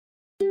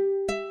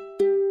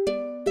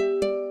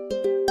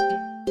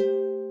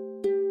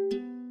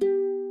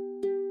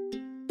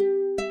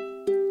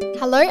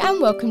Hello and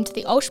welcome to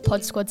the Olsh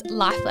Pod Squad's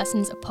Life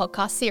Lessons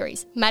podcast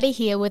series. Maddie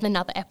here with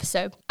another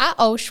episode. At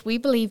Olsh, we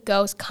believe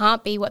girls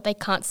can't be what they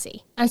can't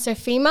see, and so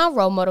female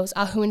role models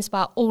are who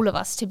inspire all of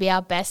us to be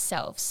our best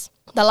selves.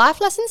 The Life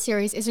Lessons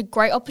series is a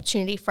great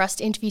opportunity for us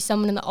to interview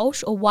someone in the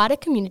Olsh or wider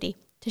community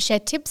to share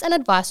tips and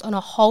advice on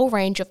a whole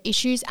range of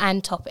issues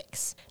and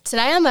topics.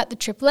 Today I'm at the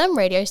Triple M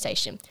radio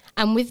station,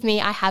 and with me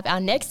I have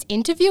our next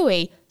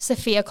interviewee,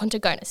 Sophia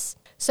Contagonis.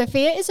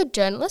 Sophia is a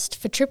journalist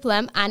for Triple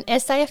M and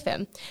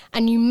SAFM,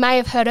 and you may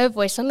have heard her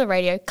voice on the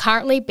radio,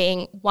 currently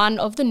being one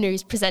of the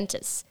news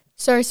presenters.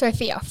 So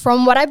Sophia,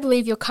 from what I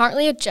believe you're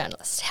currently a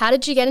journalist, how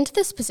did you get into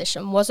this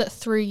position? Was it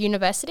through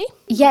university?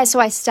 Yeah, so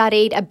I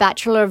studied a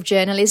Bachelor of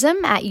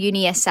Journalism at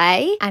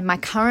UniSA, and my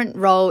current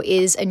role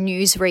is a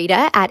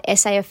newsreader at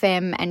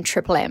SAFM and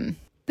Triple M.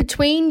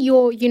 Between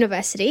your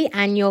university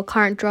and your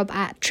current job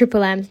at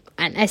Triple M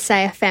and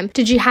SAFM,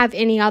 did you have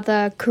any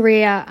other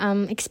career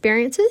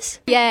experiences?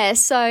 Yeah,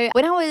 so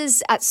when I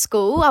was at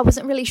school, I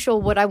wasn't really sure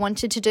what I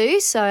wanted to do.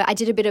 So I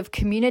did a bit of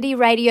community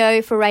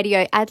radio for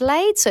Radio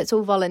Adelaide. So it's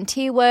all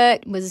volunteer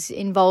work, was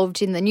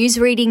involved in the news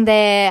reading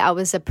there. I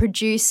was a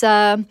producer.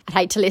 I'd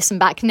hate to listen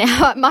back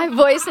now at my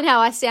voice and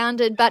how I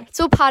sounded, but it's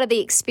all part of the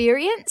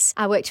experience.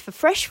 I worked for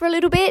Fresh for a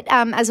little bit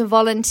as a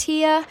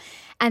volunteer.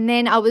 And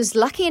then I was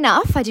lucky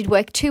enough, I did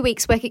 2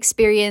 weeks work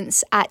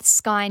experience at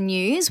Sky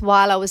News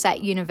while I was at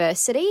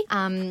university.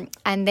 And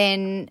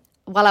then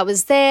while I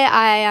was there,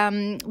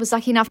 I was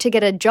lucky enough to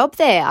get a job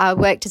there. I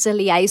worked as a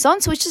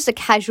liaison, so it was just a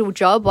casual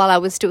job while I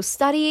was still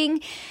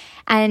studying.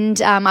 And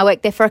I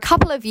worked there for a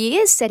couple of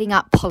years, setting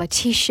up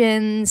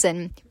politicians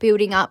and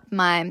building up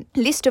my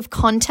list of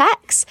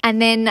contacts.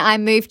 And then I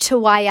moved to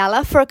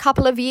Whyalla for a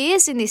couple of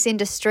years. In this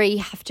industry, you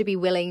have to be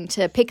willing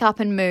to pick up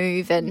and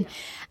move and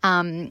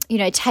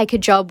take a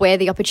job where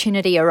the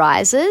opportunity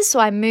arises. So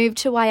I moved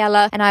to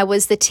Whyalla and I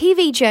was the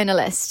TV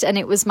journalist, and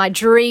it was my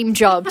dream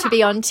job to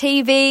be on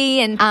TV.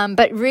 And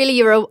but really,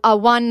 you're a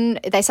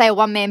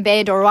one-man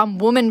band or a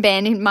one-woman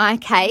band in my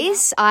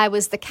case. I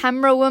was the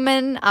camera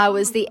woman, I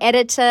was the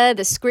editor,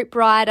 the script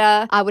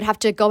writer. I would have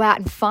to go out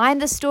and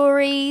find the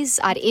stories.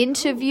 I'd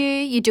interview.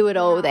 You do it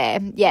all there.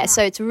 Yeah,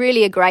 so it's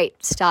really a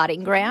great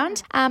starting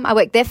ground. I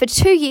worked there for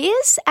 2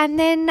 years, and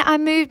then I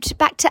moved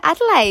back to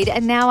Adelaide,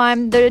 and now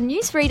I'm the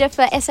newsreader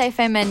for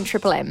SAFM and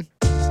Triple M.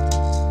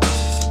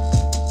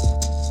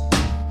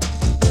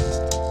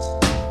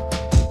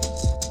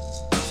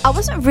 I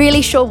wasn't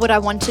really sure what I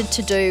wanted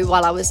to do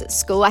while I was at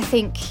school. I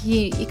think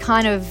you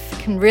kind of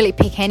can really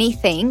pick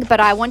anything, but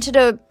I wanted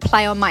to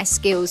play on my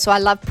skills. So I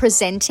love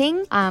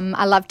presenting.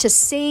 I love to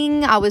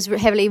sing. I was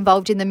heavily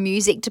involved in the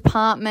music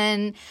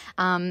department.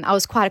 I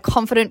was quite a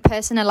confident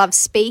person. I love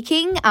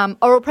speaking.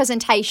 Oral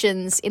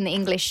presentations in the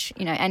English,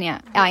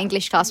 and our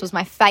English class was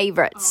my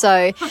favourite.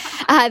 So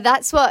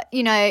that's what,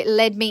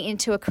 led me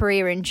into a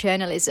career in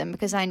journalism,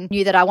 because I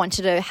knew that I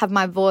wanted to have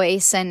my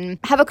voice and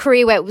have a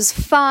career where it was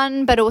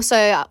fun, but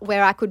also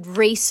where I could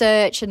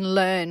research and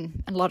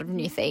learn a lot of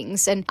new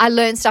things. And I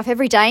learn stuff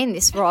every day in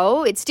this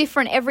role. It's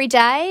different every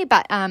day,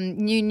 but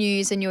new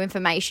news and new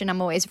information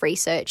I'm always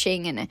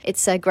researching, and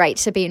it's great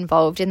to be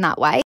involved in that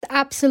way.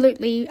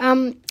 Absolutely.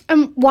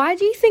 Why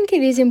do you think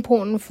it is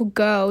important for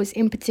girls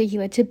in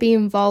particular to be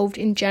involved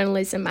in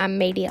journalism and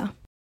media?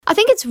 I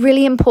think it's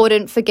really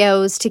important for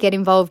girls to get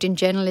involved in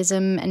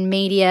journalism and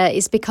media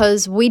is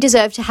because we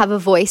deserve to have a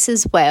voice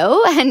as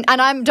well. And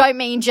I don't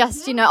mean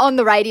just, on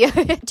the radio.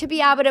 To be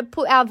able to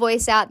put our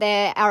voice out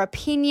there, our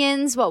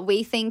opinions, what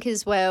we think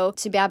as well,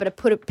 to be able to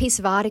put a piece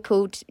of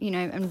article,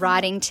 and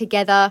writing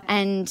together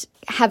and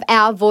have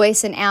our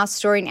voice and our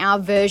story and our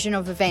version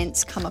of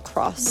events come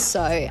across.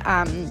 So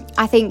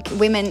I think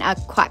women are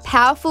quite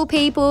powerful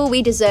people.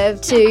 We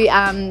deserve to,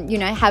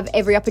 have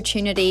every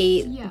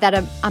opportunity that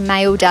a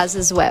male does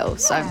as well.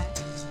 So.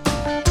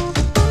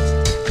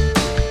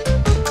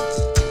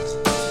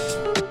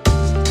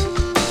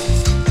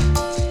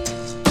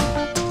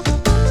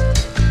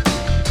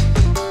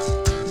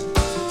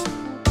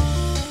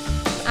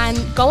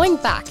 And going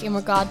back in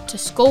regard to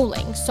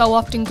schooling, so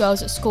often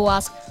girls at school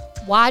ask,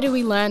 why do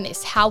we learn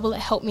this? How will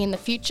it help me in the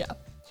future?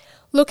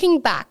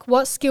 Looking back,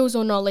 what skills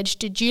or knowledge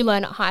did you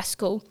learn at high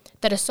school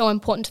that are so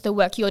important to the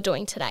work you're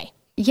doing today?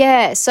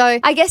 Yeah, so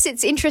I guess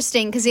it's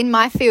interesting because in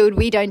my field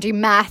we don't do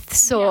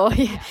maths or,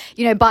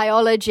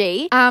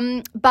 biology,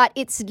 but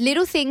it's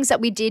little things that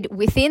we did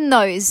within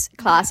those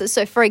classes.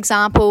 So, for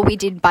example, we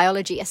did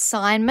biology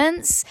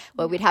assignments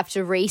where we'd have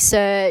to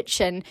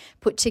research and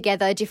put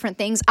together different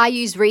things. I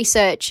use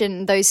research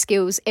and those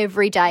skills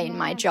every day in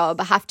my job.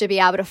 I have to be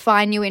able to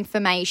find new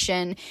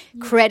information,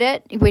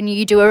 credit when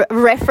you do a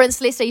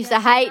reference list. I used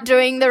to hate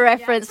doing the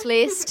reference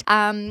list,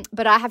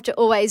 but I have to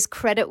always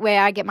credit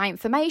where I get my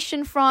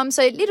information from.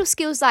 So little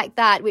skills like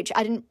that, which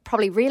I didn't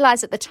probably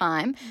realise at the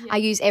time, I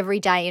use every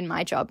day in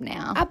my job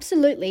now.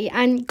 Absolutely.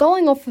 And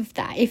going off of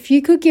that, if you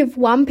could give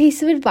one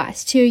piece of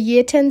advice to your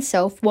year 10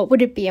 self, what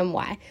would it be and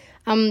why?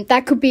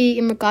 That could be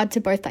in regard to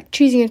both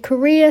choosing a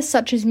career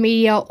such as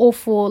media or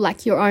for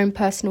your own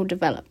personal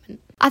development.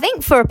 I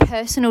think for a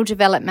personal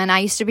development, I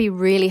used to be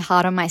really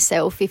hard on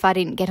myself if I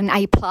didn't get an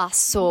A+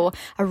 or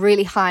a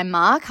really high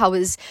mark. I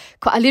was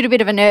quite a little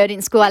bit of a nerd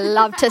in school. I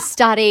loved to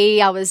study.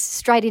 I was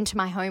straight into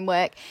my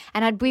homework,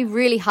 and I'd be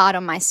really hard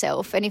on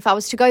myself. And if I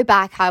was to go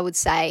back, I would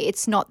say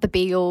it's not the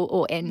be-all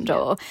or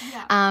end-all.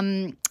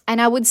 Yeah. And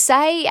I would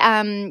say,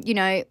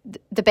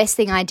 the best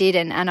thing I did,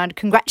 and I'd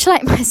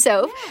congratulate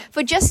myself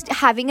for just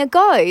having a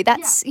go.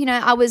 That's,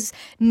 I was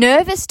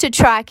nervous to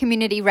try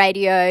community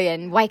radio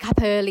and wake up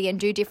early and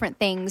do different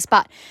things,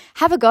 but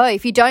have a go.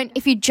 If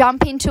you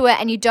jump into it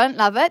and you don't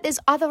love it, there's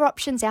other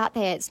options out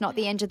there. It's not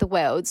the end of the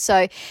world.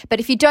 So, but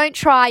if you don't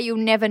try, you'll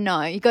never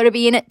know. You've got to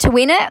be in it to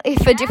win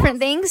it for different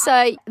things.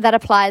 So that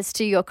applies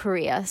to your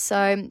career.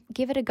 So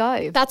give it a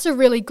go. That's a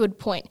really good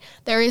point.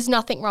 There is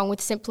nothing wrong with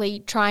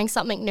simply trying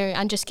something new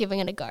and just giving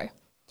it a go.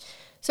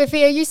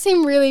 Sophia, you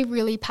seem really,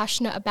 really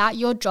passionate about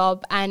your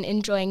job and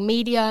enjoying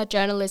media,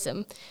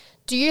 journalism.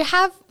 Do you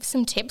have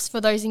some tips for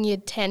those in Year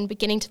 10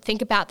 beginning to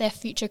think about their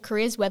future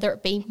careers, whether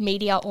it be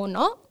media or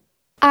not?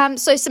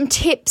 So some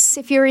tips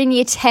if you're in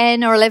Year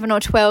 10 or 11 or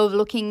 12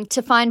 looking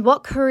to find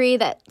what career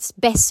that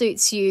best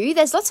suits you.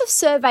 There's lots of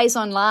surveys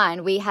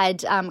online. We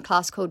had a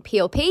class called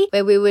PLP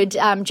where we would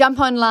jump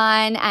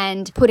online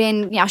and put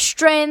in our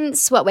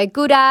strengths, what we're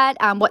good at,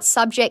 what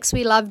subjects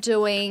we love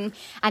doing,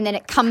 and then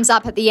it comes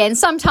up at the end.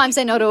 Sometimes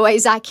they're not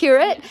always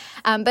accurate,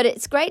 but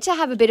it's great to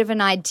have a bit of an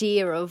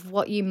idea of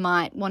what you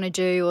might want to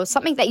do or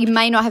something that you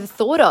may not have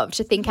thought of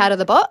to think out of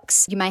the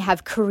box. You may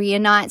have career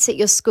nights at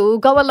your school.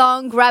 Go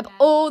along, grab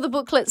all the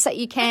booklets that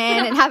you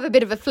can and have a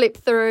bit of a flip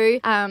through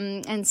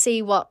and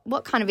see what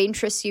kind of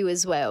interests you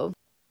as well.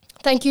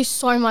 Thank you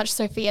so much,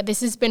 Sophia.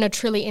 This has been a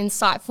truly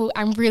insightful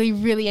and really,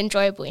 really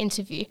enjoyable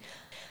interview.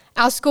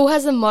 Our school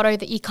has a motto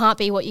that you can't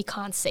be what you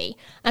can't see.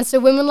 And so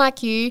women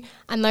like you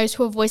and those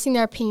who are voicing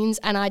their opinions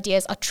and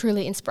ideas are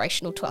truly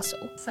inspirational to us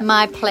all.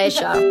 My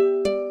pleasure.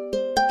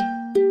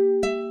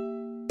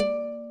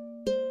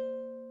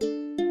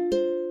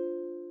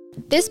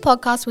 This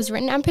podcast was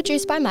written and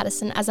produced by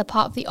Madison as a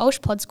part of the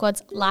Olsh Pod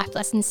Squad's Life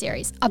Lesson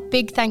series. A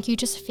big thank you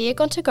to Sophia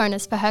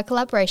Gontagonis for her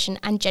collaboration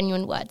and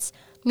genuine words.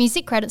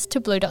 Music credits to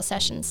Blue Dot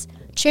Sessions.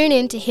 Tune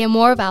in to hear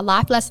more of our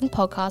Life Lesson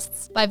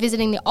podcasts by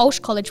visiting the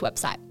Olsh College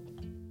website.